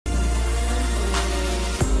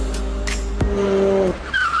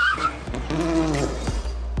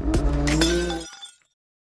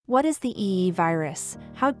What is the EEE virus?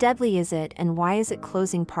 How deadly is it, and why is it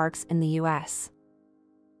closing parks in the US?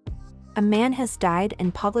 A man has died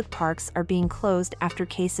and public parks are being closed after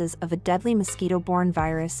cases of a deadly mosquito-borne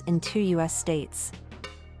virus in 2 US states.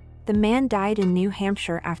 The man died in New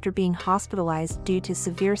Hampshire after being hospitalized due to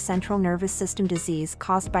severe central nervous system disease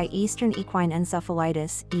caused by Eastern equine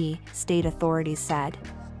encephalitis, state authorities said.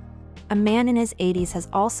 A man in his 80s has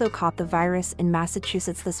also caught the virus in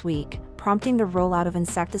Massachusetts this week, prompting the rollout of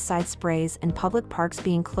insecticide sprays and public parks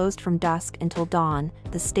being closed from dusk until dawn,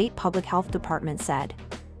 the state public health department said.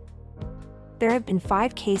 There have been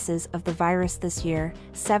 5 cases of the virus this year,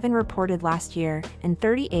 7 reported last year, and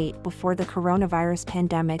 38 before the coronavirus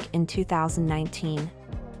pandemic in 2019.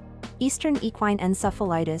 Eastern equine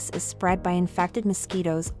encephalitis is spread by infected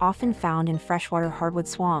mosquitoes often found in freshwater hardwood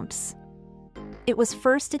swamps. It was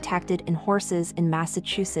first detected in horses in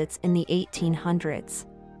Massachusetts in the 1800s.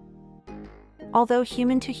 Although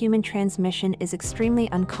human-to-human transmission is extremely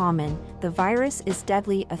uncommon, the virus is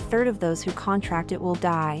deadly. A third of those who contract it will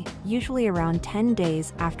die, usually around 10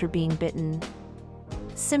 days after being bitten.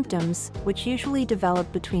 Symptoms, which usually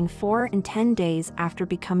develop between 4 and 10 days after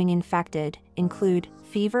becoming infected, include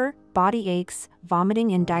fever, body aches,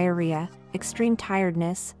 vomiting and diarrhea, extreme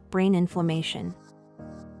tiredness, brain inflammation.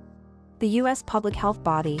 The U.S. public health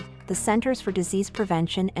body, the Centers for Disease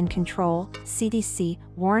Prevention and Control, CDC,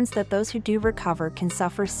 warns that those who do recover can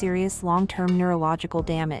suffer serious long-term neurological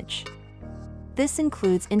damage. This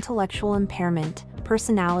includes intellectual impairment,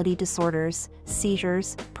 personality disorders,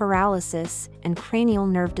 seizures, paralysis, and cranial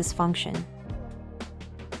nerve dysfunction.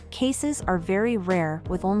 Cases are very rare,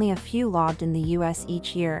 with only a few logged in the U.S.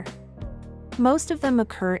 each year. Most of them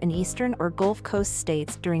occur in eastern or Gulf Coast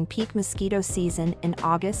states during peak mosquito season in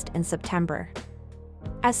August and September.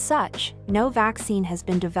 As such, no vaccine has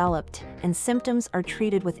been developed, and symptoms are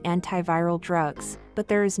treated with antiviral drugs, but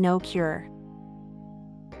there is no cure.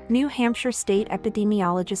 New Hampshire state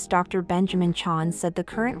epidemiologist Dr. Benjamin Chon said the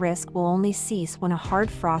current risk will only cease when a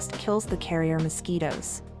hard frost kills the carrier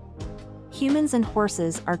mosquitoes. Humans and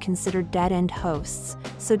horses are considered dead-end hosts,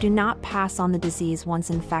 so do not pass on the disease once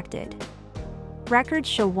infected. Records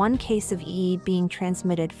show 1 case of EEE being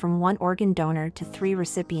transmitted from 1 organ donor to 3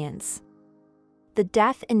 recipients. The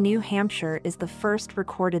death in New Hampshire is the first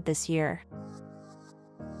recorded this year.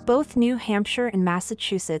 Both New Hampshire and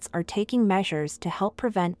Massachusetts are taking measures to help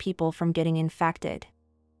prevent people from getting infected.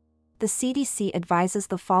 The CDC advises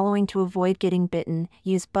the following to avoid getting bitten: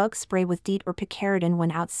 use bug spray with DEET or picaridin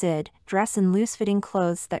when outside, dress in loose-fitting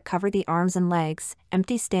clothes that cover the arms and legs,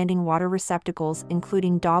 empty standing water receptacles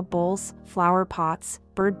including dog bowls, flower pots,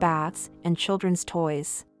 bird baths, and children's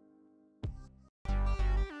toys.